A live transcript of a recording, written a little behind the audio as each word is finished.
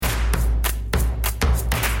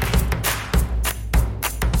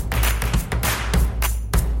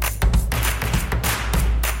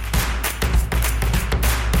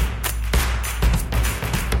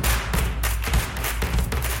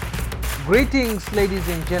Greetings, ladies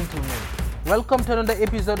and gentlemen. Welcome to another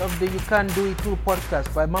episode of the You Can Do It Too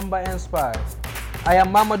podcast by Mamba Inspire. I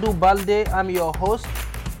am Mamadou Balde, I'm your host.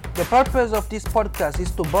 The purpose of this podcast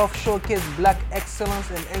is to both showcase black excellence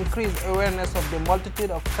and increase awareness of the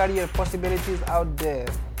multitude of career possibilities out there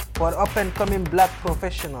for up and coming black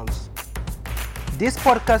professionals. This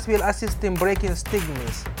podcast will assist in breaking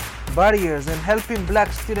stigmas, barriers, and helping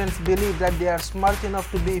black students believe that they are smart enough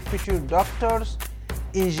to be future doctors,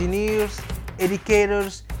 engineers,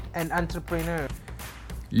 educators, and entrepreneurs.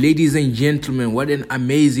 Ladies and gentlemen, what an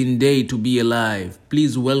amazing day to be alive.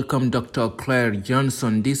 Please welcome Dr. Claire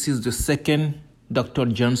Johnson. This is the second Dr.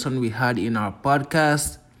 Johnson we had in our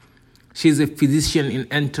podcast. She's a physician in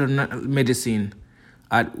internal medicine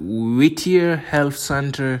at Whittier Health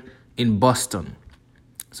Center in Boston.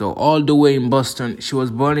 So all the way in Boston. She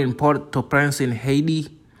was born in Port-au-Prince in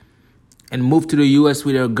Haiti and moved to the U.S.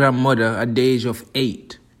 with her grandmother at the age of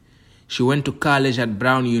 8. She went to college at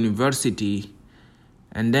Brown University,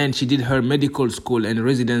 and then she did her medical school and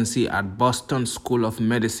residency at Boston School of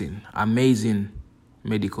Medicine. Amazing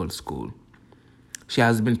medical school. She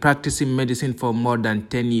has been practicing medicine for more than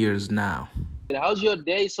 10 years now. How's your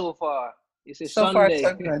day so far? It's a So far, Sunday.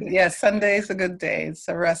 so good. Yes, Sunday is a good day. It's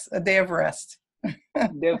a day of rest.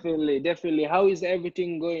 Definitely. How is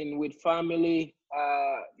everything going with family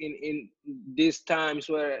in these times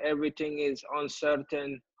where everything is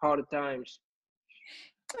uncertain, hard times?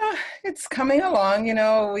 It's coming along.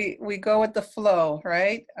 We go with the flow,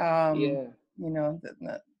 right? Yeah, You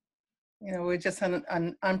know, we're just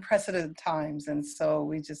on unprecedented times, and so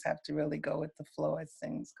we just have to really go with the flow as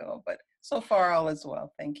things go. But so far, all is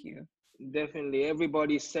well. Thank you. definitely.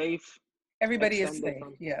 Everybody's safe. Everybody is Extended safe.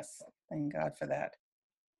 family. Yes, thank God for that.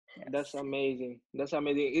 That's Yes. amazing. That's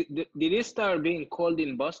amazing. Did it start being cold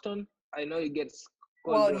in Boston? I know it gets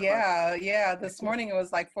Well, colder fast. yeah. This morning it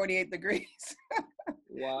was like 48 degrees.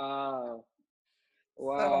 Wow. So,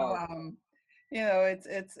 Wow.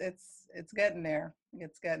 it's getting there.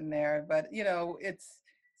 It's getting there. But it's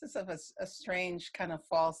just a strange kind of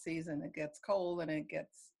fall season. It gets cold and it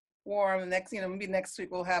gets warm. Maybe next week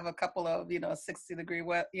we'll have a couple of 60-degree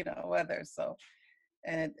weather. So,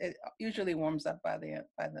 and it usually warms up by the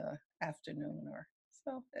afternoon, or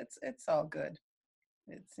so. It's all good.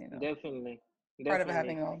 It's Definitely. part of Definitely.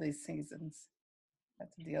 having all these seasons.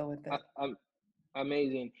 Have to deal with Uh, it. um,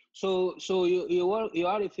 Amazing. So you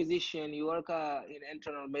are a physician. You work in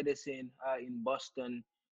internal medicine in Boston.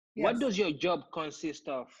 What Yes. does your job consist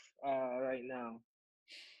of right now?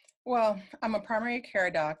 Well, I'm a primary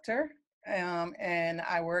care doctor, and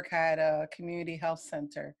I work at a community health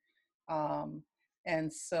center. Um,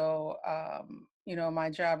 and so, my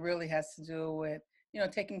job really has to do with,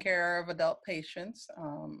 taking care of adult patients,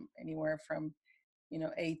 anywhere from,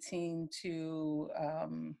 18 to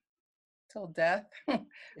till death,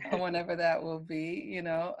 whenever that will be,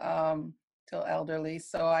 till elderly.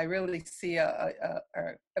 So I really see a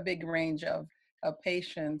big range of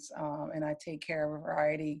patients, and I take care of a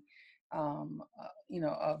variety,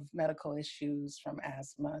 of medical issues from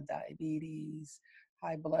asthma, diabetes,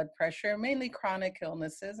 high blood pressure, mainly chronic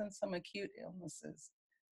illnesses and some acute illnesses.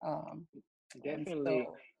 Um, and Definitely.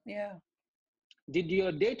 so, yeah. Did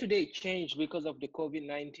your day-to-day change because of the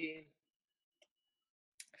COVID-19?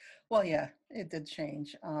 Well, yeah, it did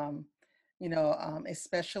change.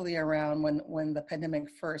 Especially around when the pandemic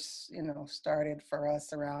first, started for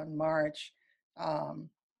us around March. Um,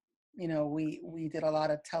 we did a lot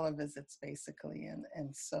of televisits basically,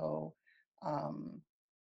 and so, um,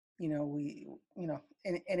 we,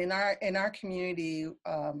 and in our community,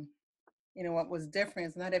 what was different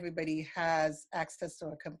is not everybody has access to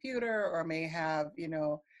a computer or may have,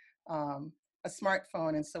 um, a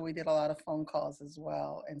smartphone. And so we did a lot of phone calls as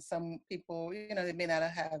well. And some people, they may not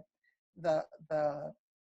have the, the,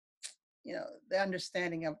 the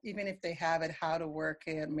understanding of, even if they have it, how to work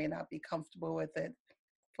it, may not be comfortable with it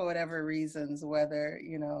for whatever reasons, whether,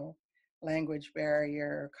 language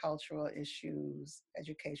barrier, cultural issues,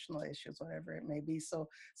 educational issues, whatever it may be. So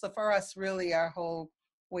for us, really, our whole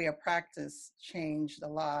way of practice changed a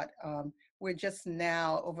lot. We're just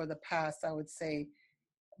now, over the past, I would say,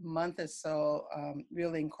 month or so,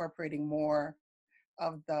 really incorporating more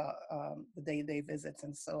of the day-to-day visits.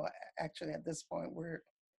 And so actually at this point, we're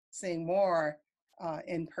seeing more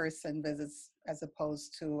in-person visits as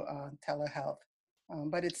opposed to telehealth.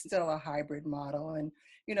 But it's still a hybrid model. And,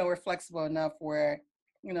 we're flexible enough where,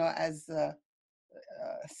 as the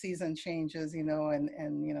season changes,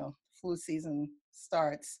 and flu season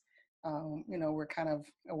starts, we're kind of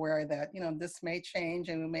aware that, this may change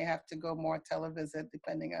and we may have to go more televisit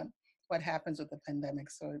depending on what happens with the pandemic.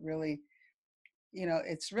 So it really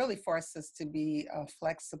it's really forced us to be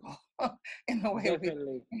flexible in a way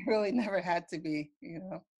Definitely. we really never had to be.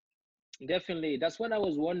 Definitely. That's what I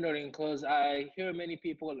was wondering because I hear many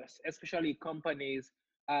people, especially companies,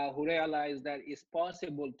 who realize that it's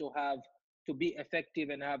possible to be effective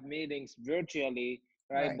and have meetings virtually,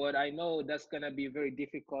 right? Right. But I know that's gonna be very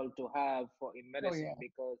difficult to have for in Oh, yeah. medicine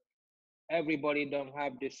because everybody don't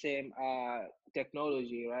have the same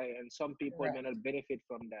technology, right? And some people may Correct. not benefit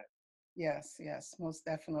from that. Yes, yes, most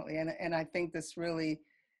definitely. And I think this really,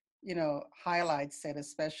 highlights it,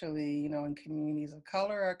 especially, in communities of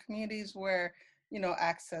color or communities where,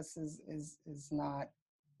 access is not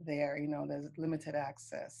there, there's limited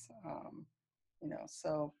access.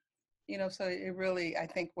 So it really, I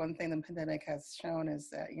think one thing the pandemic has shown is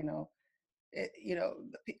that,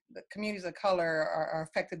 the communities of color are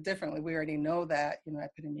affected differently. We already know that, Hmm.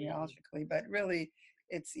 epidemiologically, but really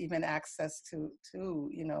it's even access to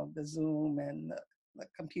the Zoom and the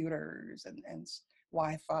computers and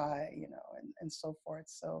Wi-Fi, and so forth.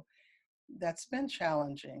 So that's been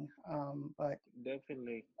challenging, but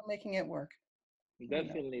Definitely. making it work, you know.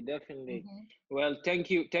 Definitely, definitely. Hmm. Well, thank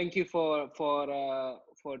you for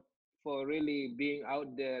really being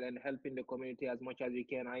out there and helping the community as much as you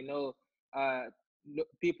can. I know uh,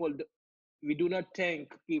 people we do not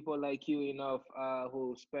thank people like you enough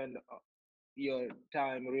who spend your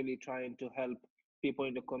time really trying to help people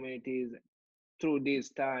in the communities through these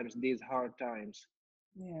times, these hard times.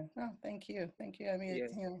 Yeah. Oh, thank you. Thank you. I mean,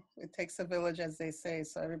 Yeah, it takes a village, as they say,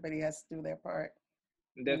 so everybody has to do their part,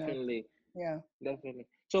 you know. definitely. Yeah. Definitely.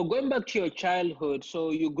 So going back to your childhood,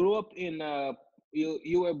 so you grew up in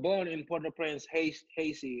you were born in Port-au-Prince,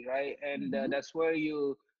 Haiti, right? And Hmm. that's where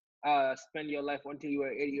you spent your life until you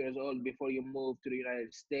were 8 years old before you moved to the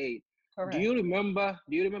United States. Correct. Do you remember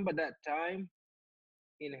that time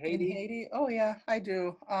in In Haiti? Haiti? Oh yeah, I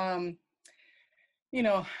do.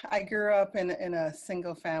 I grew up in a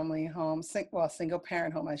single family home, single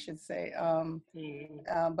parent home, I should say. Hmm.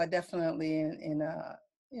 But definitely in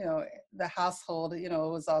you know, the household, it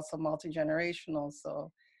was also multi-generational.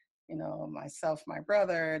 So, myself, my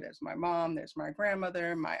brother, there's my mom, there's my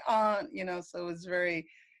grandmother, my aunt, so it was very,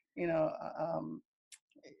 you know,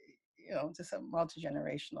 just a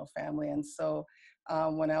multi-generational family. And so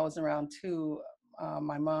when I was around two,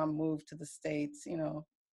 my mom moved to the States, to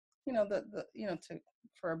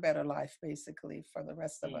for a better life, basically, for the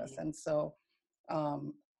rest of us. Hmm. And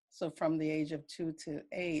um, so from the age of 2 to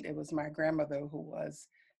 8, it was my grandmother who was,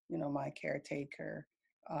 my caretaker.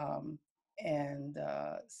 Um, and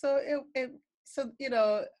so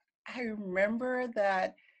I remember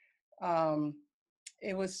that um,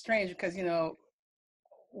 it was strange because,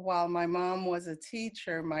 while my mom was a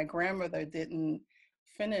teacher, my grandmother didn't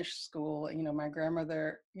finish school. My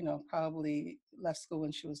grandmother, probably left school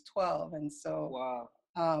when she was 12. And so, Wow.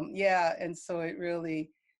 yeah, and so it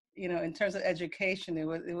really, in terms of education,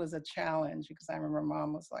 it was a challenge because I remember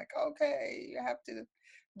mom was like, okay, you have to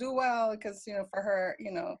do well because, for her,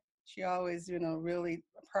 she always, really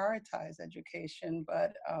prioritized education.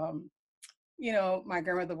 But my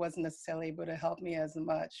grandmother wasn't necessarily able to help me as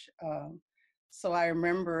much. So I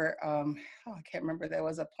remember, I can't remember, there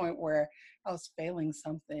was a point where I was failing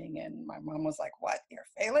something, and my mom was like, "What? You're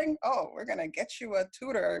failing? Oh, we're gonna get you a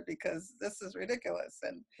tutor because this is ridiculous."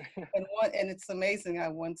 And it's amazing.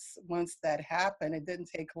 Once that happened, it didn't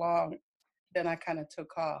take long. Then I kind of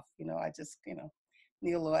took off. I just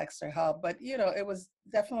need a little extra help, but it was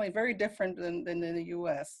definitely very different than in the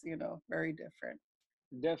U.S. Very different.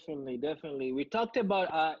 Definitely, definitely. We talked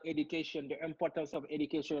about education, the importance of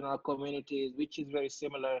education in our communities, which is very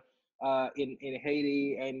similar in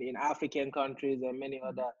Haiti and in African countries and many Mhm.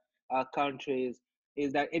 other countries.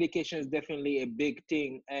 Is that education is definitely a big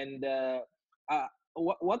thing. And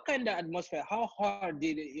what kind of atmosphere? How hard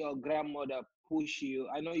did your grandmother push you?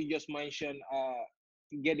 I know you just mentioned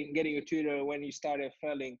getting a tutor when you started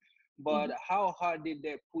failing, but Mhm. how hard did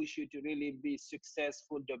they push you to really be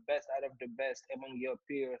successful, the best out of the best among your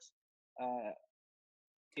peers uh,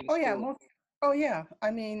 in Oh yeah, school? oh yeah. I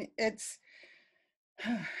mean,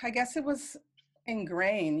 I guess it was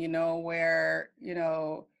ingrained, where,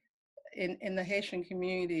 in the Haitian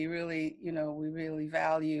community, really, we really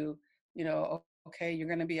value, okay, you're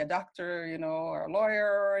going to be a doctor, or a lawyer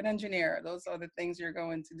or an engineer. Those are the things you're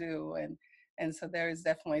going to do. And so there is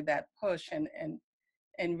definitely that push and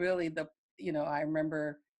really I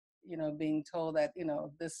remember, being told that,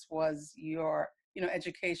 this was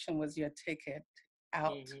education was your ticket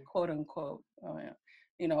out, Hmm. quote unquote,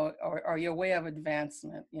 or your way of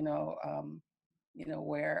advancement,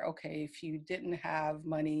 where, okay, if you didn't have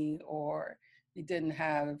money or, you didn't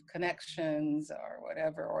have connections or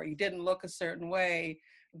whatever, or you didn't look a certain way,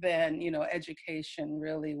 then, education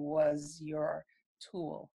really was your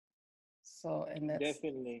tool. So, and that's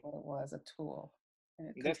Definitely, what it was, a tool. And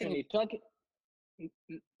it continues. definitely.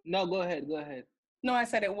 No, go ahead, go ahead. No, I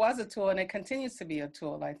said it was a tool and it continues to be a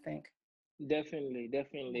tool, I think. Definitely,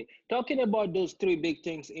 definitely. Talking about those three big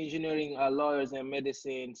things, engineering, lawyers, and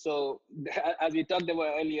medicine. So, as we talked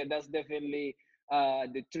about earlier, that's definitely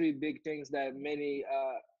the three big things that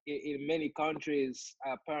in many countries,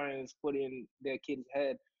 parents put in their kids'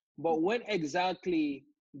 head. But when exactly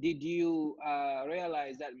did you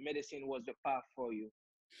realize that medicine was the path for you?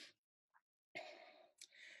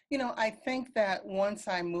 I think that once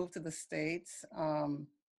I moved to the States,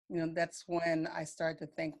 that's when I started to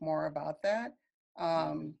think more about that. Hmm.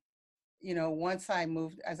 Um, once I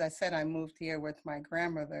moved, as I said, I moved here with my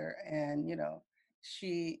grandmother, and,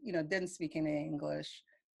 she, didn't speak any English.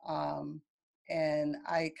 Um, and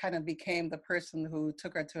I kind of became the person who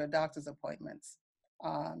took her to her doctor's appointments.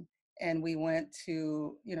 Um, and we went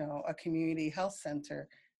to, a community health center.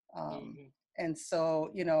 Um, Hmm. and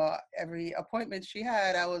so, every appointment she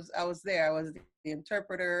had, I was there. I was the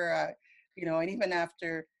interpreter. And even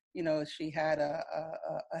after she had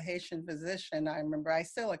a Haitian physician. I remember I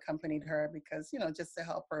still accompanied her because, just to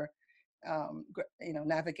help her,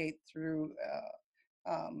 navigate through,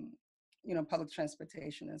 um, public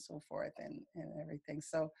transportation and so forth and everything.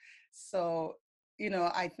 So,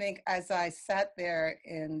 I think as I sat there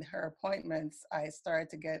in her appointments, I started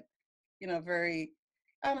to get, very,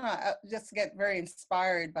 I don't know, just get very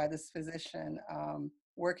inspired by this physician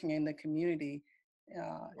working in the community. And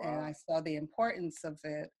I Wow. saw the importance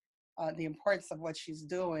of what she's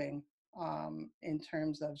doing in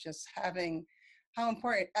terms of just having how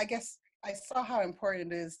important, I guess, I saw how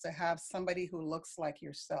important it is to have somebody who looks like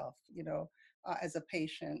yourself, as a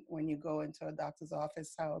patient when you go into a doctor's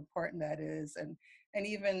office, how important that is. And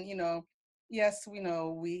even, yes, we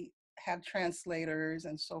know we have translators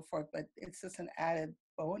and so forth, but it's just an added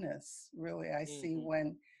bonus, really. I see Hmm.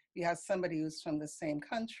 when you have somebody who's from the same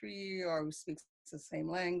country or who speaks the same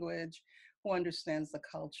language, who understands the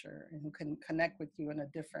culture and who can connect with you in a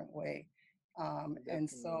different way. And Definitely.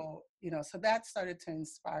 so, so that started to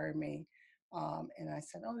inspire me. And I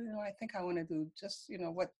said, oh, I think I want to do just,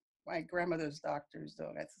 what my grandmother's doctor is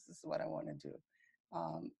doing. This is what I want to do.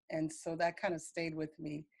 And so that kind of stayed with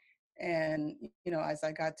me. And, as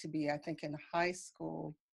I got to be, I think in high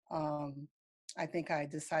school, I think I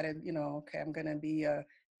decided, okay, I'm going to be a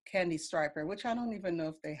candy striper, which I don't even know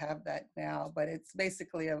if they have that now, but it's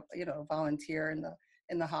basically a, volunteer in the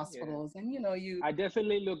Yeah. hospitals. And, you, I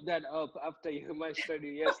definitely looked that up after you mentioned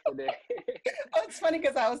it yesterday. oh, it's funny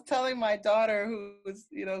because I was telling my daughter who's,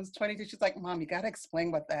 who's 22, she's like, Mom, you got to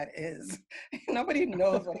explain what that is. Nobody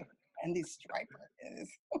knows what a candy striper is.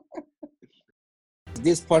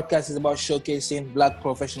 This podcast is about showcasing black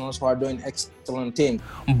professionals who are doing excellent things.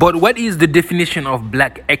 But what is the definition of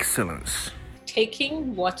black excellence?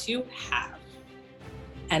 Taking what you have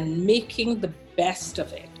and making the best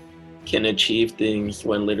of it. Can achieve things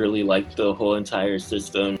when literally like the whole entire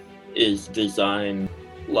system is designed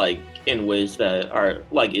like in ways that are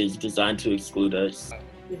like is designed to exclude us.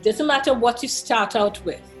 It doesn't matter what you start out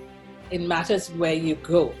with, it matters where you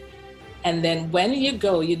go. And then when you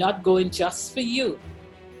go, you're not going just for you,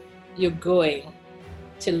 you're going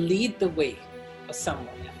to lead the way for someone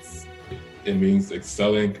else. It means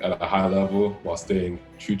excelling at a high level while staying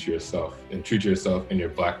true to yourself and true to yourself in your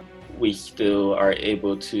black. We still are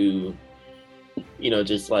able to,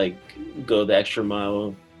 just like go the extra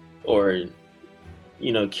mile or,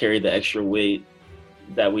 carry the extra weight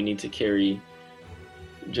that we need to carry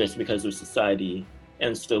just because of society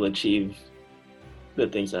and still achieve the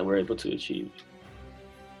things that we're able to achieve.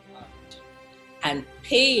 And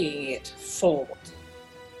paying it forward.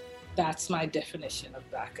 That's my definition of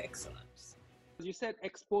black excellence. You said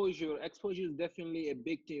exposure. Exposure is definitely a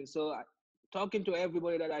big thing. So, talking to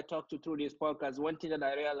everybody that I talk to through this podcast, one thing that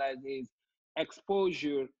I realized is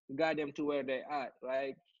exposure got them to where they're at,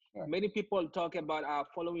 right? Sure. Many people talk about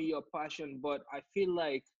following your passion, but I feel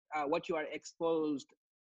like what you are exposed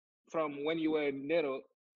from when you were little,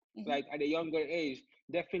 Mhm. like at a younger age,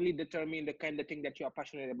 definitely determine the kind of thing that you are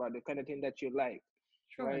passionate about, the kind of thing that you like,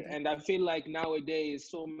 Sure. right? And I feel like nowadays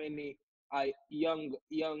so many young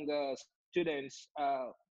students,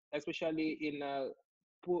 especially in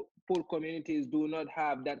poor communities, do not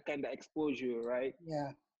have that kind of exposure, right?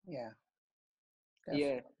 Yeah. Yeah.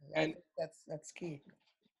 Yeah, Definitely. I and think that's key.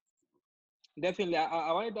 definitely,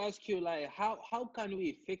 I wanted to ask you, like, how can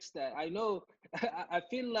we fix that? I know, I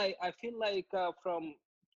feel like from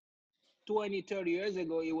 20, 30 years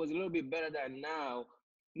ago, it was a little bit better than now.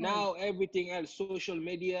 Now everything else, social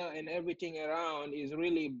media and everything around is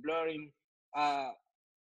really blurring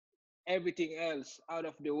everything else out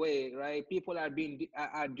of the way, right? People are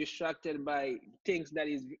are distracted by things that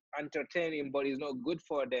is entertaining but is not good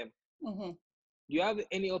for them. Mm-hmm. Do you have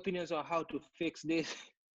any opinions on how to fix this?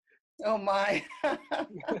 Oh my.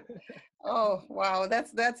 Oh wow,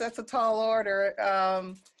 that's a tall order.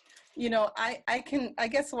 You know, I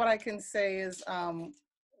guess what I can say is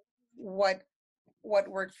what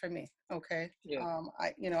worked for me. Okay. Yeah.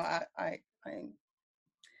 I you know I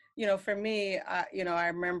you know, for me, you know, I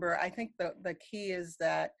remember. I think the key is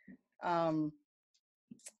that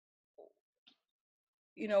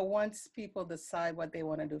you know, once people decide what they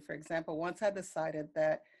want to do, for example, once I decided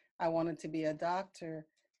that I wanted to be a doctor,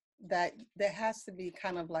 that there has to be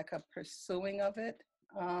kind of like a pursuing of it,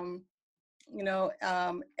 you know,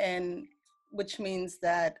 and which means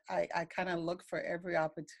that I kind of look for every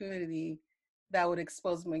opportunity that would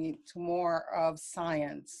expose me to more of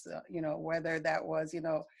science, you know, whether that was, you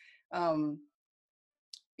know, um,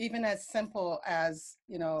 even as simple as,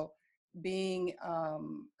 you know, being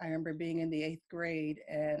I remember being in the 8th grade,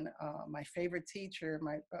 and my favorite teacher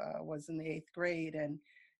was in the 8th grade,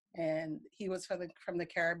 and he was from the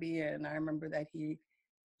Caribbean. I remember that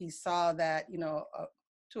he saw that, you know,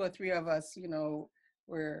 2 or 3 of us, you know,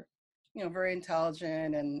 were, you know, very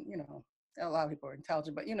intelligent, and, you know, a lot of people were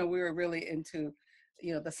intelligent, but, you know, we were really into,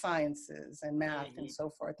 you know, the sciences and math and so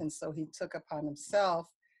forth. And so he took upon himself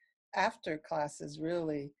after classes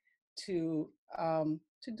really to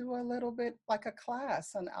do a little bit like a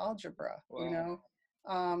class on algebra, you Wow.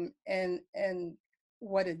 know, and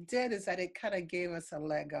what it did is that it kind of gave us a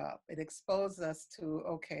leg up. It exposed us to,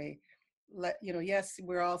 okay, you know, yes,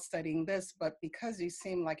 we're all studying this, but because you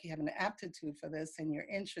seem like you have an aptitude for this and you're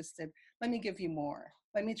interested, let me give you more.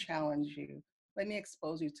 Let me challenge you. Let me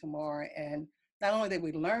expose you to more. And not only did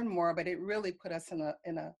we learn more, but it really put us in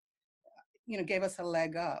a you know, gave us a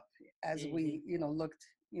leg up as we, you know, looked,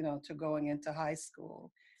 you know, to going into high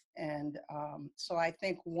school. And so I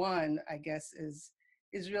think one, I guess, is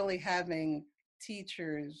really having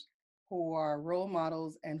teachers who are role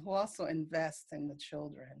models and who also invest in the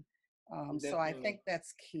children. So I Definitely. think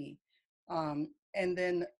that's key. And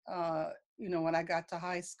then, you know, when I got to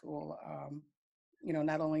high school, you know,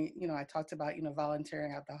 not only, you know, I talked about, you know,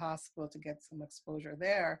 volunteering at the hospital to get some exposure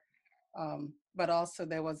there, but also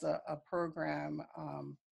there was a program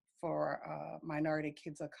for minority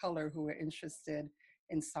kids of color who were interested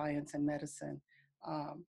in science and medicine.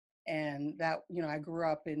 And that, you know, I grew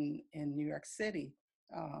up in New York City.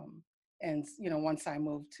 And, you know, once I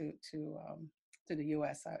moved to the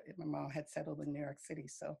US, my mom had settled in New York City.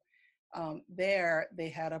 So there they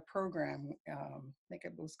had a program, I think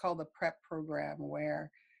it was called the PrEP program,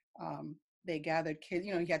 where they gathered kids,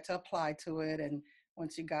 you know, you had to apply to it. And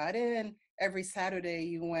once you got in, every Saturday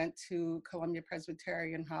you went to Columbia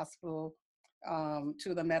Presbyterian Hospital,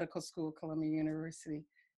 to the medical school, Columbia University.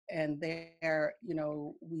 And there, you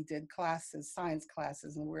know, we did classes, science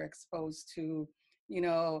classes, and we're exposed to, you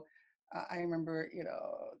know, I remember, you know,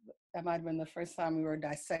 that might have been the first time we were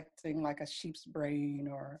dissecting like a sheep's brain,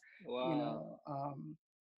 or, you Wow. know,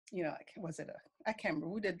 you know, I can't remember.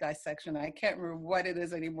 We did dissection. I can't remember what it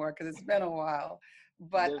is anymore because it's been a while.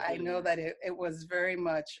 But I know Definitely. that it was very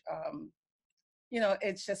much, you know,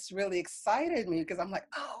 it's just really excited me because I'm like,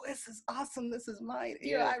 oh, this is awesome. This is mine.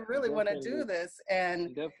 You know, Yeah, I really want to do definitely. this.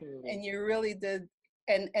 Definitely. And you really did.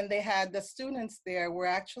 And they had the students there were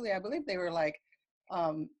actually, I believe they were like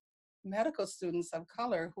um, medical students of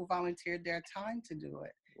color who volunteered their time to do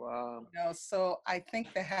it. Wow. You know, so I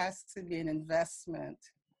think there has to be an investment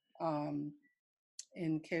um,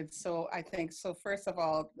 in kids. So I think, so first of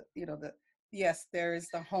all, you know, yes, there is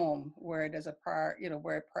the home where there's you know,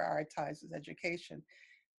 where it prioritizes education.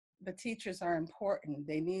 The teachers are important.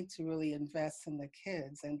 They need to really invest in the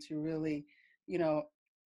kids and to really, you know,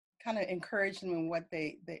 kind of encourage them in what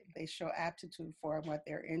they show aptitude for and what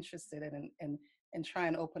they're interested in, and try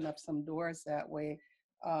and open up some doors that way.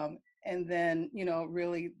 And then, you know,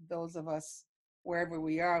 really those of us, wherever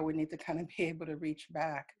we are, we need to kind of be able to reach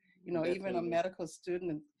back. You know, even a Definitely. medical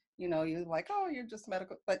student, you know, you're like, oh, you're just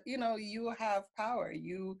medical, but you know, you have power.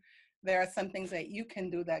 There are some things that you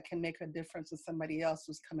can do that can make a difference with somebody else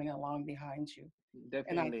who's coming along behind you.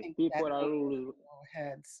 And I Definitely. think that People are goes really,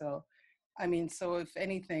 ahead. So I mean, so if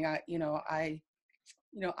anything, I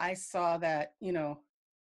saw that,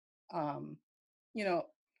 um, you know,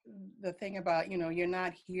 the thing about, you know, you're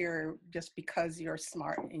not here just because you're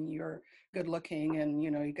smart and you're good looking and, you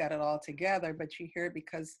know, you got it all together, but you're here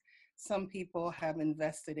because some people have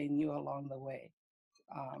invested in you along the way.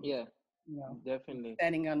 Um, yeah. Definitely.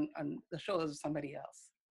 standing on the shoulders of somebody else.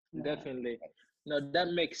 Definitely. No,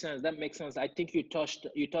 that makes sense. That makes sense. I think you touched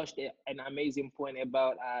an amazing point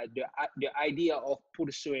about the idea of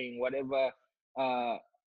pursuing whatever, uh,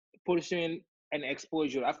 pursuing an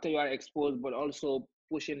exposure after you are exposed, but also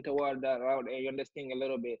pushing toward that route, and you understand a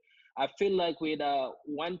little bit. I feel like with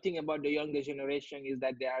one thing about the younger generation is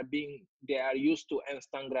that they are used to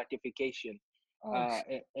instant gratification. Oh,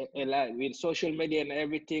 A lot with social media and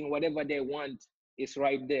everything, whatever they want is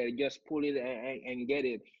right there. Just pull it and get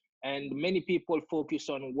it. And many people focus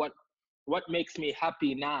on what makes me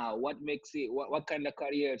happy now, what kind of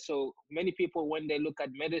career. So many people, when they look at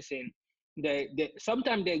medicine, they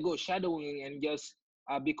sometimes they go shadowing and just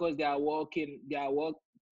because they are working,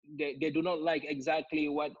 they do not like exactly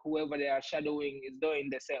what whoever they are shadowing is doing.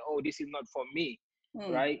 They say, oh, this is not for me,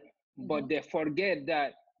 mm, right? mm-hmm. But they forget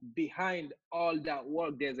that behind all that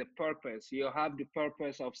work there's a purpose. You have the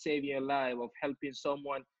purpose of saving a life, of helping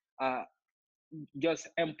someone, uh, just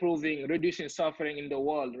improving, reducing suffering in the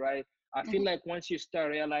world, right? I feel Mm-hmm. like once you start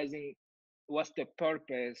realizing what's the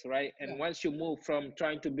purpose, right? Yeah. And once you move from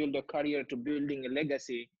trying to build a career to building a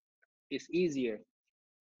legacy, it's easier.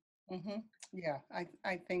 Mm-hmm. Yeah,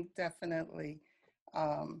 I think definitely.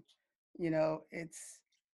 Um, it's,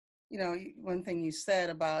 one thing you said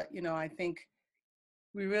about, I think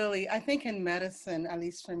I think in medicine, at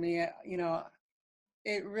least for me,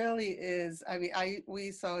 it really is. I mean, we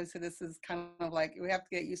used to always say this is kind of like we have to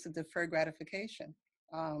get used to deferred gratification,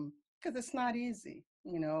 because it's not easy.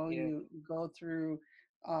 Yeah. You go through,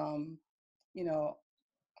 um, you know,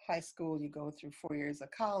 high school, you go through 4 years of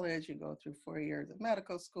college, you go through 4 years of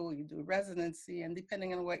medical school, you do residency, and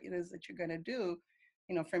depending on what it is that you're going to do,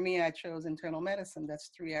 for me, I chose internal medicine. That's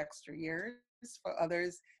 3 extra years. For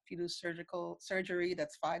others, if you do surgical surgery,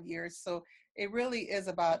 that's 5 years. So it really is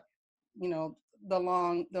about,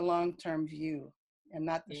 the long-term view and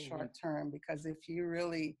not the Hmm. short term. Because if you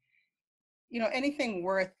really, anything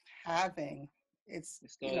worth having, it's,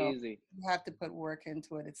 It's not easy. you have to put work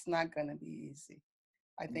into it. It's not going to be easy.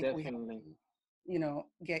 I think we have Definitely. to,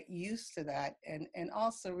 get used to that, and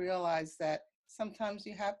also realize that sometimes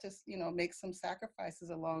you have to, make some sacrifices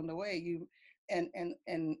along the way. And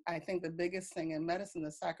I think the biggest thing in medicine,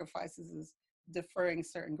 the sacrifices, is deferring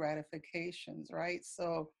certain gratifications, right?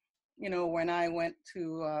 So, when I went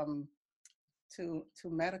to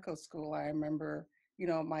medical school, I remember,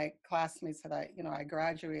 my classmates that I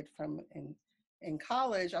graduated from in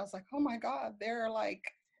college. I was like, oh my God, they're like,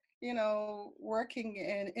 working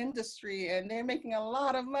in industry and they're making a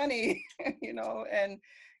lot of money, and you know, and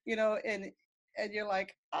and you're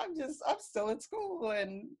like, I'm still in school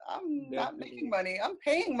and I'm not making Definitely. money. I'm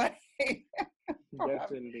paying money. for my-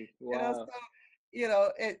 Definitely. so Wow.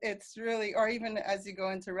 it's really, or even as you go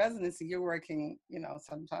into residency, you're working,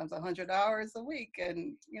 sometimes 100 hours a week,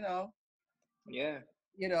 and Yeah.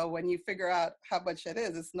 when you figure out how much it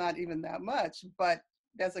is, it's not even that much, but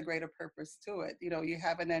there's a greater purpose to it. You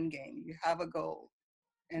have an end game, you have a goal,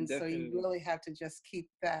 and so you Definitely. really have to just keep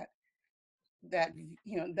that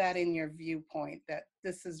in your viewpoint, that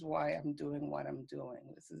this is why I'm doing what I'm doing.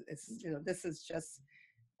 This is just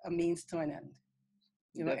a means to an end,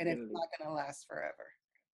 and it's Definitely. not going to last forever.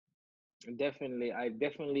 Definitely. I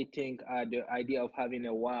definitely think the idea of having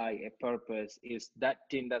a why, a purpose, is that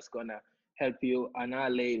thing that's gonna help you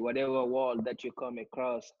annihilate whatever wall that you come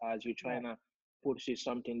across as you're Yeah. trying to pursue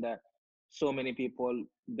something that so many people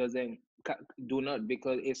doesn't do not,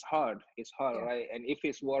 because it's hard. It's hard, Yeah. right? And if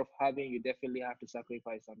it's worth having, you definitely have to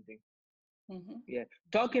sacrifice something. Hmm. Yeah.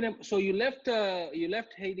 So you left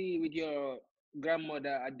Haiti with your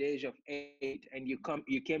grandmother at the age of 8, and you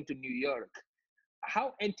came to New York.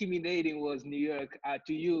 How intimidating was New York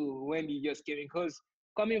to you when you just came in? Because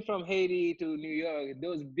coming from Haiti to New York,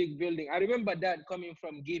 those big buildings, I remember that coming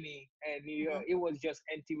from Guinea and New York, it was just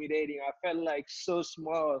intimidating. I felt like so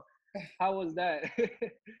small. How was that?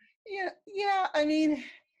 Yeah. I mean,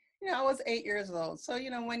 I was 8 years old. So,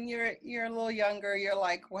 when you're a little younger, you're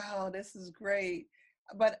like, wow, this is great.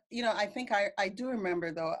 But, I think I do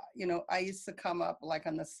remember though, I used to come up like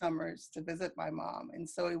on the summers to visit my mom. And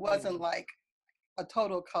so it wasn't Mhm. like a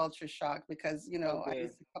total culture shock, because, I Okay.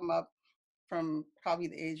 used to come up from probably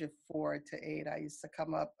the age of 4 to 8. I used to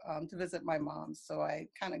come up to visit my mom. So I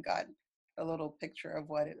kind of got a little picture of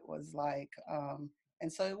what it was like.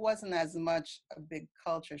 And so it wasn't as much a big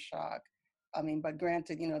culture shock. I mean, but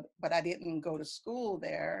granted, but I didn't go to school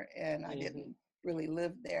there and I Hmm. didn't really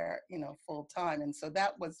live there, full time. And so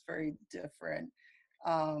that was very different.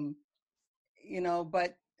 Um,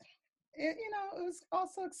 but it was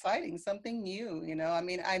also exciting, something new. I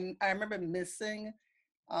mean, I remember missing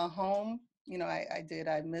home, I did.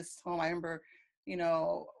 I missed home. I remember,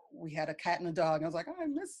 we had a cat and a dog. And I was like, oh, I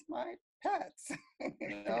miss my pets,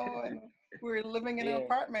 and we were living in an Yeah,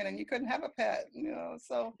 apartment and you couldn't have a pet,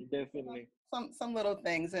 so definitely. some little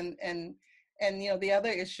things. And the other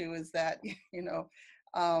issue is that,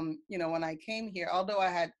 when I came here, although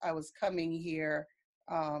I was coming here,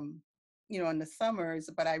 in the summers,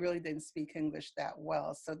 but I really didn't speak English that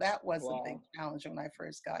well. So that was a big Wow. challenge when I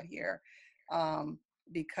first got here,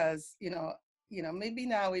 because maybe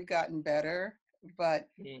now we've gotten better, but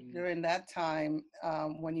Mm, during that time,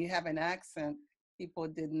 when you have an accent, people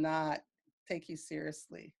did not take you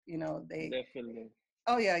seriously. definitely.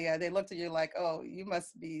 Oh yeah, yeah. They looked at you like, oh, you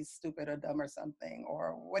must be stupid or dumb or something,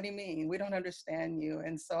 or what do you mean? We don't understand you.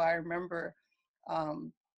 And so I remember,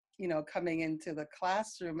 um, coming into the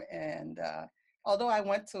classroom, and although I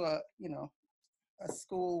went to a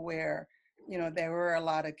school where, there were a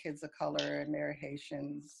lot of kids of color and they're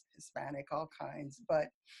Haitians, Hispanic, all kinds,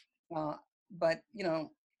 uh, but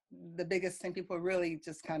the biggest thing, people really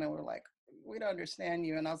just kind of were like, we don't understand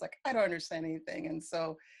you. And I was like, I don't understand anything. And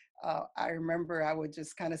so I remember I would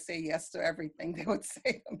just kind of say yes to everything they would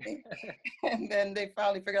say to me. And then they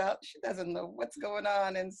finally figured out she doesn't know what's going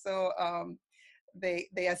on. And so they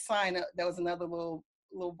assigned, there was another little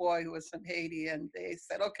boy who was from Haiti, and they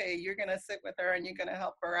said, okay, you're going to sit with her and you're going to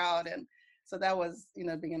help her out. And so that was,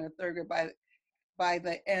 being in a third grade. By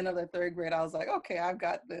the end of the third grade, I was like, okay, I've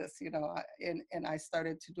got this, and I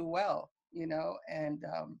started to do well, and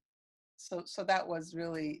so that was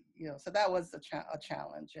really, so that was a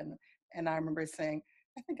challenge. And I remember saying,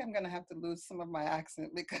 I think I'm going to have to lose some of my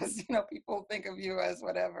accent because, people think of you as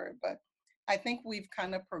whatever. But I think we've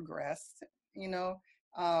kind of progressed,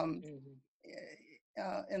 um,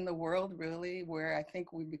 Mhm, in the world, really, where I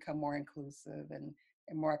think we become more inclusive and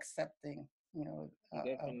more accepting, of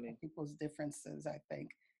definitely. people's differences, I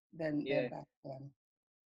think, than Yeah, back then.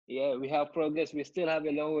 yeah. We have progress. We still have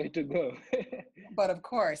a long way to go. But of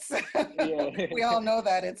course, Yeah, we all know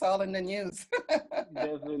that it's all in the news.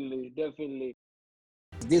 definitely, definitely.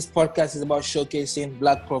 This podcast is about showcasing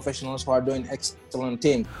Black professionals who are doing excellent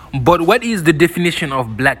things. But what is the definition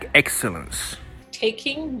of black excellence?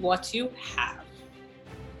 Taking what you have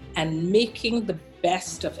and making the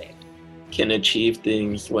best of it. Can achieve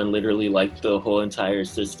things when literally like the whole entire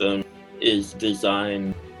system is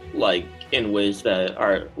designed like in ways that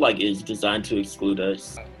are like is designed to exclude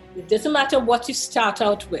us. It doesn't matter what you start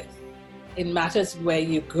out with, it matters where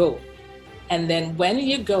you go. And then when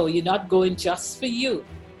you go, you're not going just for you,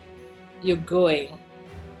 you're going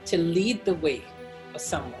to lead the way for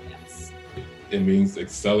someone else. It means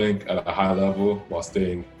excelling at a high level while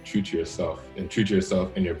staying true to yourself and true to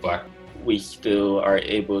yourself in your Black. We still are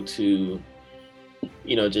able to,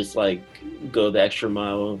 just like go the extra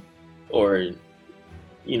mile or,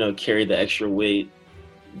 carry the extra weight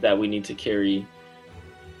that we need to carry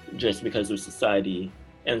just because of society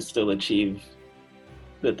and still achieve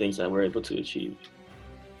the things that we're able to achieve.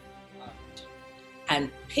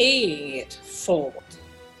 And paying it forward.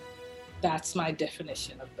 That's my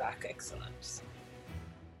definition of Black excellence.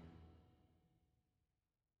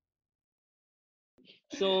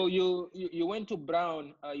 So you went to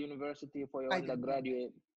Brown University for your I did, yeah.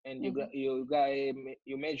 undergraduate, and Mhm.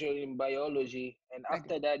 you majored in biology, and I did.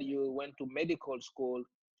 after that you went to medical school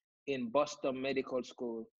in Boston Medical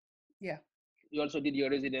School. Yeah. You also did your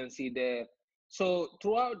residency there. So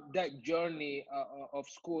throughout that journey of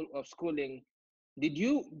schooling,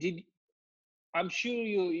 did I'm sure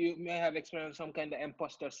you may have experienced some kind of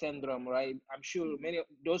imposter syndrome, right? I'm sure many of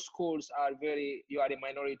those schools are you are a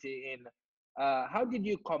minority in. How did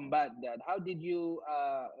you combat that? How did you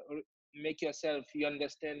make yourself you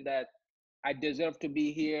understand that I deserve to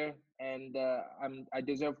be here and I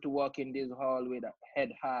deserve to walk in this hall with a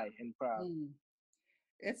head high and proud. Mm.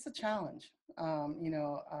 It's a challenge.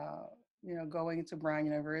 Going to Brown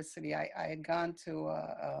University, I had gone to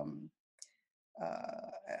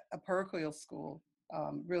a parochial school,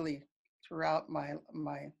 really throughout my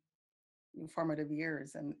formative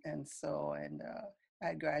years, and I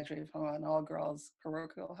had graduated from an all girls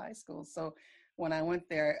parochial high school. So when I went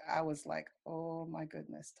there, I was like, oh my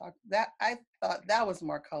goodness, I thought that was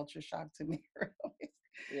more culture shock to me, really.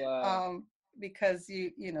 Wow. um, because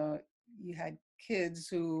you had kids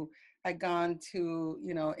who had gone to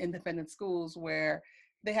independent schools where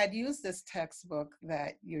they had used this textbook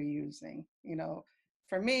that you're using.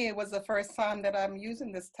 For me, it was the first time that I'm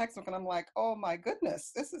using this textbook, and I'm like, oh my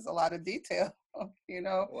goodness, this is a lot of detail. you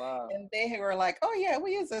know. Wow. And they were like, oh yeah,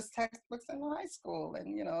 we use this textbooks in high school,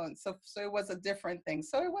 and so it was a different thing.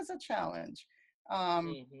 So it was a challenge.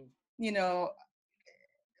 Um, Hmm. you know,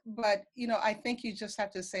 but I think you just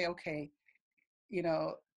have to say, okay, you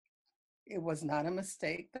know, it was not a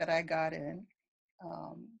mistake that I got in.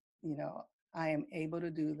 Um, you know, I am able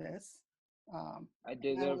to do this. I And I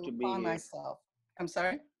deserve will to be apply here. myself. I'm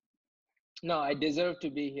sorry? No, I deserve to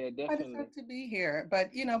be here, I definitely. deserve to be here, but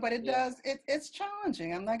but it Yeah. does. It's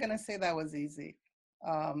challenging. I'm not going to say that was easy,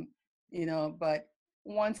 um, But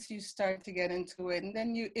once you start to get into it, and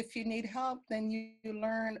then if you need help, then you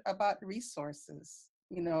learn about resources,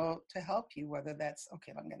 to help you. Whether that's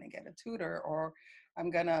okay, I'm going to get a tutor, or I'm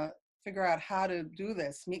going to figure out how to do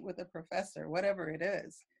this, meet with a professor, whatever it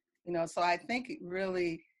is, So I think it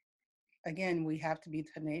really, again, we have to be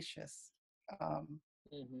tenacious. Um,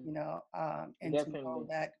 Hmm. and to know Definitely.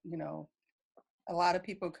 that, a lot of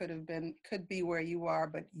people could be where you are,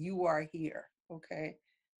 but you are here. Okay.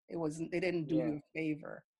 They didn't do Yeah, you a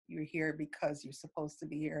favor. You're here because you're supposed to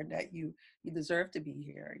be here, and that you deserve to be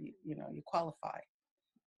here. You qualify.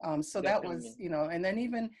 So that was, definitely. and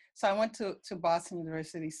then so I went to Boston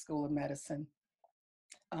University School of Medicine.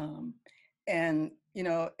 Um, and,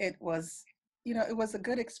 it was a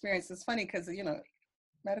good experience. It's funny because,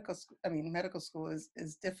 medical school is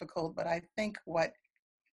difficult, but I think what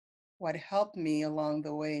helped me along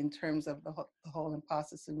the way in terms of the whole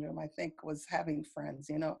imposter syndrome, I think, was having friends.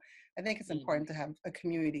 I think it's Hmm. important to have a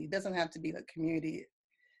community. It doesn't have to be the community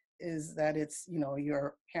is that it's,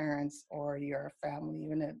 your parents or your family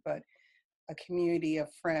unit, but a community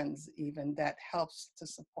of friends even that helps to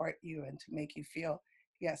support you and to make you feel,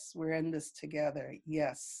 yes, we're in this together.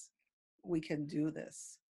 Yes, we can do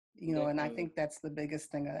this. And I Definitely. think that's the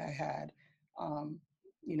biggest thing that I had, um,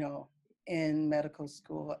 you know, in medical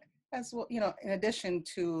school, as well, in addition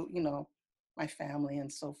to, my family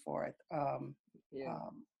and so forth. Yeah.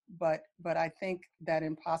 Um, but I think that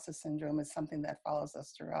imposter syndrome is something that follows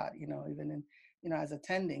us throughout, even in, as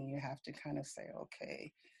attending, you have to kind of say,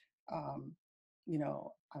 okay, um,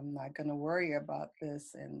 I'm not going to worry about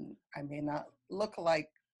this, and I may not look like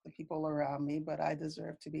the people around me, but I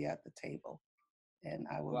deserve to be at the table, and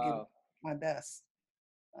I will give Wow. my best.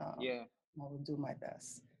 Um, Yeah. I will do my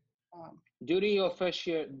best. Um, During your first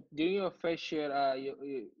year,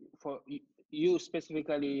 you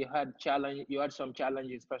specifically had challenge. You had some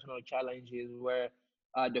challenges, personal challenges, where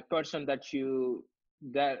the person that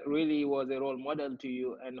really was a role model to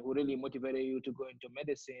you and who really motivated you to go into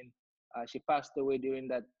medicine, she passed away during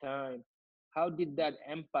that time. How did that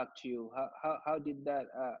impact you? How did that?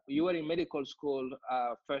 You were in medical school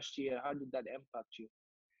first year. How did that impact you?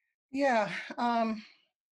 yeah,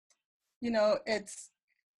 it's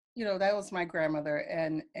that was my grandmother,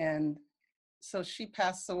 and so she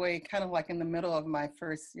passed away kind of like in the middle of my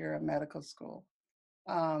first year of medical school.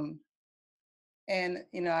 Um, And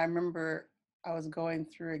I remember I was going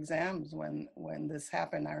through exams when this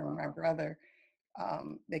happened. I remember my Wow. brother.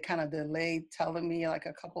 They kind of delayed telling me like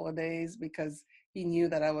a couple of days because he knew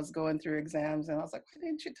that I was going through exams, and I was like, "Why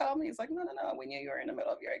didn't you tell me?" He's like, "No, no, no. We knew you were in the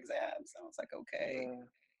middle of your exams." I was like, "Okay."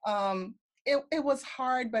 Yeah. It was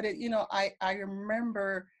hard, but I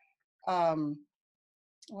remember. Um,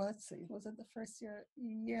 well, let's see. Was it the first year?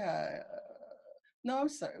 Yeah. No, I'm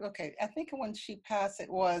sorry. Okay, I think when she passed, it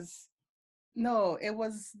was. No, it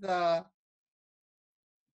was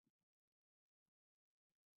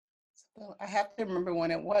I have to remember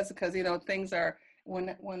when it was because things are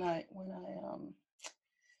when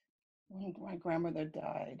my grandmother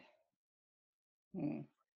died. Hmm.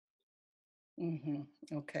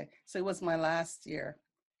 Okay, so it was my last year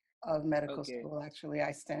of medical Okay. school. Actually,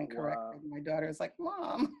 I stand Wow. corrected. My daughter is like,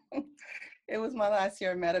 "Mom, it was my last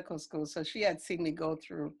year of medical school." So she had seen me go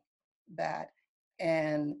through that,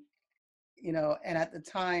 and and at the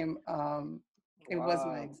time, it was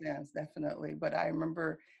my Wow. exams definitely. But I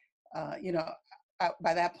remember, uh, you know,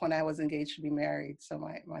 by that point I was engaged to be married. So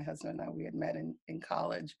my husband and I, we had met in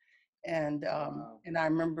college, Wow. and I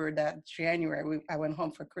remember that January I went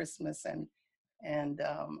home for Christmas, and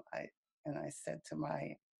I said to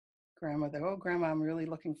my grandmother, "Oh, Grandma, I'm really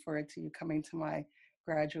looking forward to you coming to my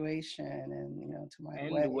graduation and to my And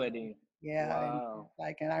the wedding." wedding. Yeah, and she's Wow.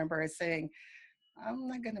 like, and I remember her saying, "I'm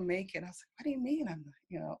not gonna make it." I was like, "What do you mean I'm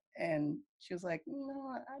not?" And she was like,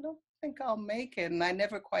 "No, I don't think I'll make it." And I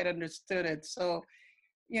never quite understood it. So,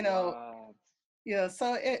 you know, Wow.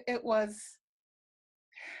 so it was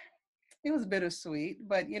bittersweet,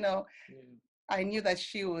 but Mm, I knew that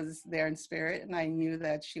she was there in spirit, and I knew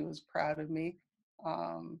that she was proud of me.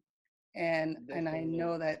 Um, and I definitely.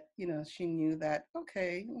 know that, she knew that,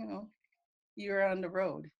 okay, you're on the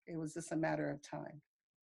road. It was just a matter of time.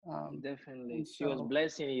 Definitely. And She was so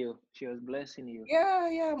blessing you. She was blessing you. yeah,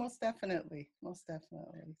 yeah, most definitely. Most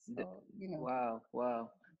definitely. D- So, Wow.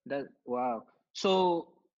 Wow. That wow.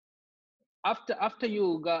 So after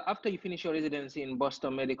you finish your residency in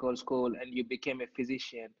Boston Medical School and you became a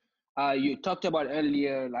physician, you talked about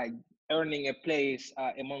earlier like earning a place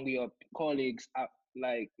among your colleagues,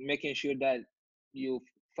 like making sure that you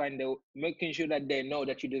making sure that they know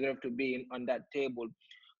that you deserve to be on that table.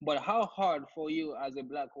 But how hard for you as a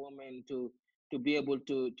black woman to be able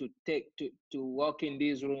to walk in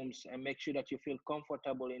these rooms and make sure that you feel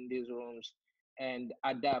comfortable in these rooms and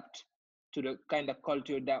adapt to the kind of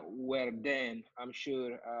culture that were then. I'm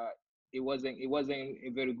sure it wasn't a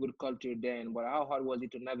very good culture then, but how hard was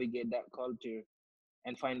it to navigate that culture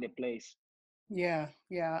and find a place? Yeah,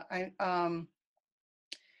 yeah. I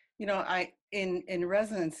in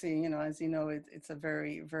residency, as you know, it's a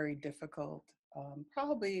very, very difficult.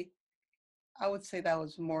 Probably, I would say that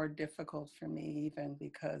was more difficult for me, even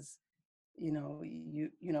because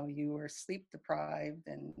you were sleep deprived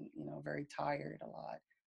and very tired a lot,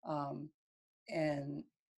 and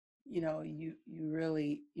you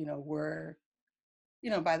really were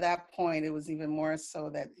by that point it was even more so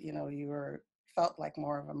that you were felt like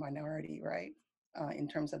more of a minority, right, in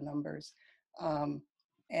terms of numbers, um,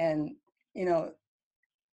 and you know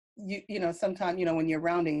sometimes when you're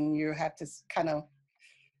rounding you have to kind of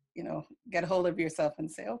get a hold of yourself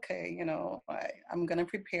and say, okay, I'm going to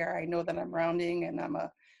prepare. I know that I'm rounding and I'm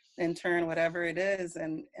a intern, whatever it is,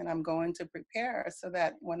 and I'm going to prepare so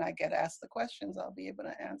that when I get asked the questions, I'll be able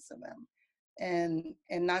to answer them, and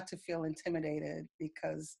not to feel intimidated,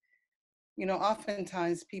 because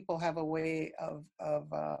oftentimes people have a way of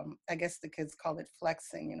I guess the kids call it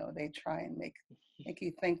flexing. They try and make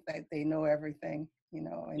you think that they know everything,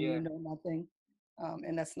 and Yeah, you know nothing,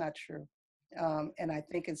 and that's not true. And I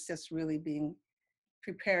think it's just really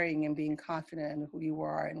preparing and being confident in who you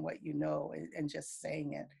are and what you know, and just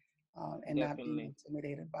saying it, and not being definitely.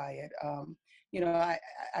 intimidated by it.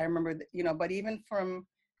 I remember, but even from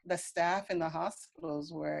the staff in the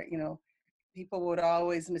hospitals where, people would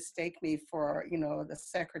always mistake me for, the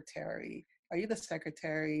secretary. Are you the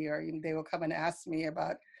secretary? Or they will come and ask me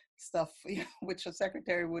about stuff, which a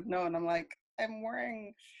secretary would know. And I'm like, I'm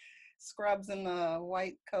wearing scrubs and a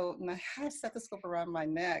white coat, and I have a stethoscope around my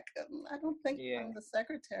neck. I don't think Yeah, I'm the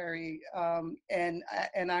secretary. And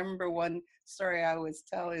I remember one story I always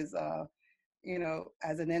tell is,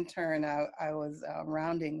 as an intern, I was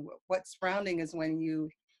rounding. What's rounding is when you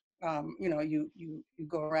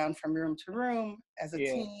go around from room to room as a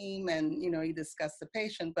yeah, team, and you discuss the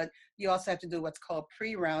patient, but you also have to do what's called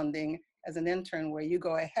pre-rounding as an intern, where you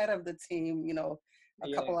go ahead of the team, a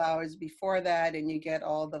yeah, couple hours before that, and you get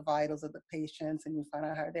all the vitals of the patients and you find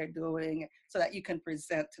out how they're doing so that you can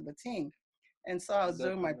present to the team. And so I was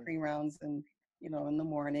doing my definitely. pre-rounds, and in the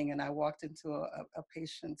morning, and I walked into a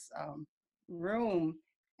patient's room,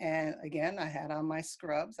 and again, I had on my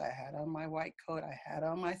scrubs, I had on my white coat, I had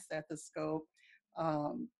on my stethoscope.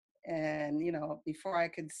 Um, and, before I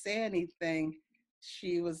could say anything,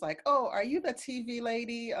 she was like, "Oh, are you the TV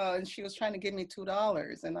lady?" And she was trying to give me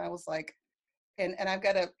 $2. And I was like, and I've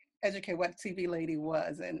got to educate what TV lady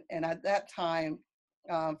was. And at that time,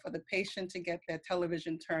 for the patient to get their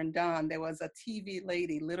television turned on, there was a TV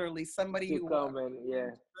lady, literally somebody To who come walked and in yeah,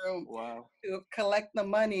 the room wow, to collect the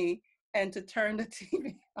money and to turn the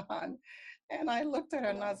TV on. And I looked at her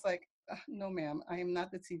and I wow, was like, "No, ma'am, I am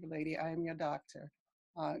not the TV lady. I am your doctor."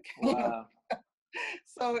 wow,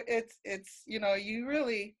 So you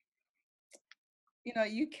really,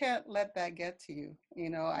 you can't let that get to you.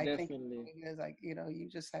 I think definitely. it's like, you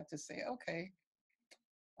just have to say, okay,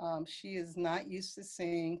 she is not used to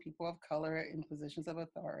seeing people of color in positions of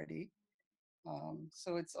authority.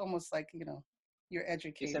 So it's almost like, you're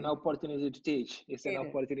It's an educating. opportunity to teach. It's an It is.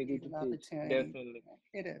 opportunity It's to an teach. opportunity. Definitely.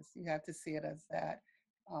 It is. You have to see it as that.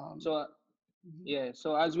 Um, So mhm. yeah,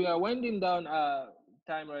 so as we are winding down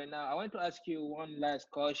time right now, I want to ask you one last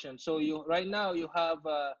question. So you right now you have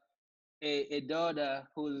a daughter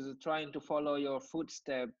who's trying to follow your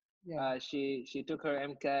footstep. Yeah. She took her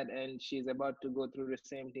MCAT and she's about to go through the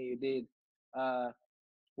same thing you did. Uh,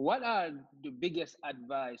 what are the biggest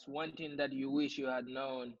advice? One thing that you wish you had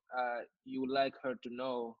known, you would like her to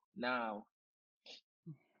know now?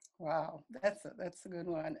 Wow. That's a good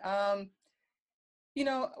one.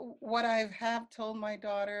 What I have told my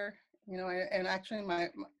daughter, and actually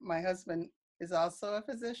my husband is also a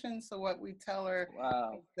physician. So what we tell her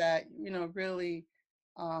Wow. is that, really,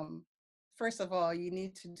 um, first of all,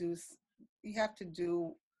 you have to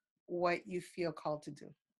do what you feel called to do.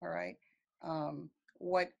 All right.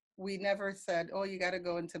 What we never said, oh, you got to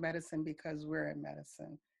go into medicine because we're in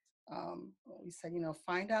medicine. We said,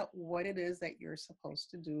 find out what it is that you're supposed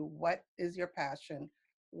to do. What is your passion?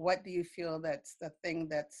 what do you feel that's the thing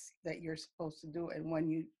that you're supposed to do? And when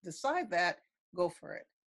you decide that, go for it.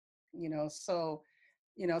 So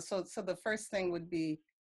the first thing would be,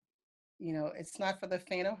 it's not for the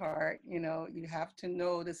faint of heart. You have to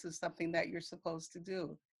know this is something that you're supposed to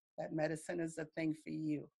do, that medicine is the thing for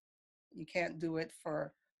you. You can't do it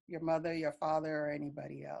for your mother, your father, or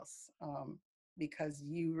anybody else, because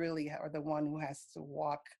you really are the one who has to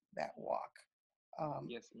walk that walk.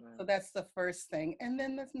 Yes, ma'am. So that's the first thing. And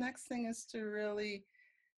then the next thing is to really,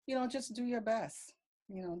 just do your best.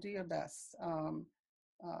 Do your best.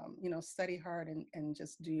 Study hard and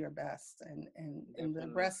just do your best, and the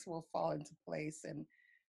rest will fall into place. And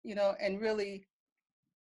and really,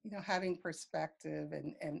 having perspective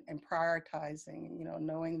and prioritizing.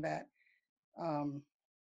 Knowing that,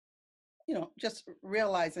 just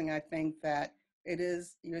realizing, I think that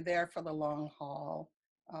you're there for the long haul.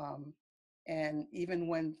 And even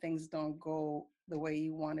when things don't go the way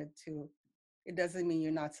you wanted to, it doesn't mean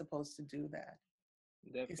you're not supposed to do that.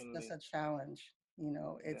 Definitely. It's just a challenge.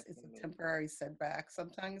 It's a temporary setback.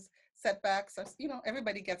 Sometimes setbacks are,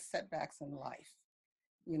 everybody gets setbacks in life,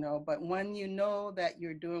 but when you know that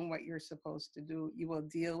you're doing what you're supposed to do, you will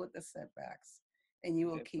deal with the setbacks and you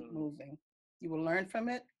will keep moving. You will learn from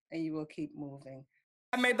it and you will keep moving.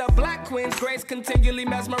 I made the black queen's grace continually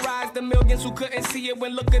mesmerize the millions who couldn't see it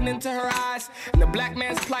when looking into her eyes. And the black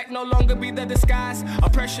man's plight no longer be the disguise.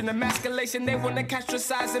 Oppression, emasculation, they want to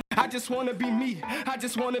castricize it. I just want to be me. I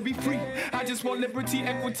just want to be free. I just want liberty,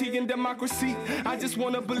 equity, and democracy. I just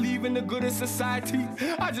want to believe in the good of society.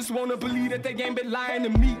 I just want to believe that they ain't been lying to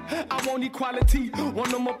me. I want equality,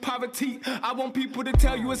 want no more poverty. I want people to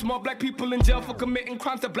tell you it's more black people in jail for committing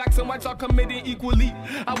crimes that blacks and whites are committing equally.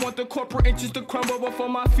 I want the corporate interests to crumble before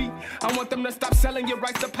my feet. I want them to stop selling your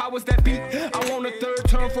rights to powers that be. I want a third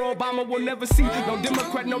term for Obama, we'll never see. No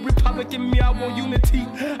Democrat, no Republican, me, I want unity.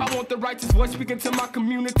 I want the righteous voice speaking to my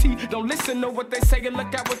community. Don't listen to what they say and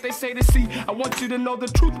look at what they say to see. I want you to know the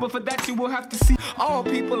truth, but for that you will have to see. All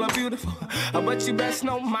people are beautiful, but you best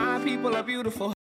know my people are beautiful.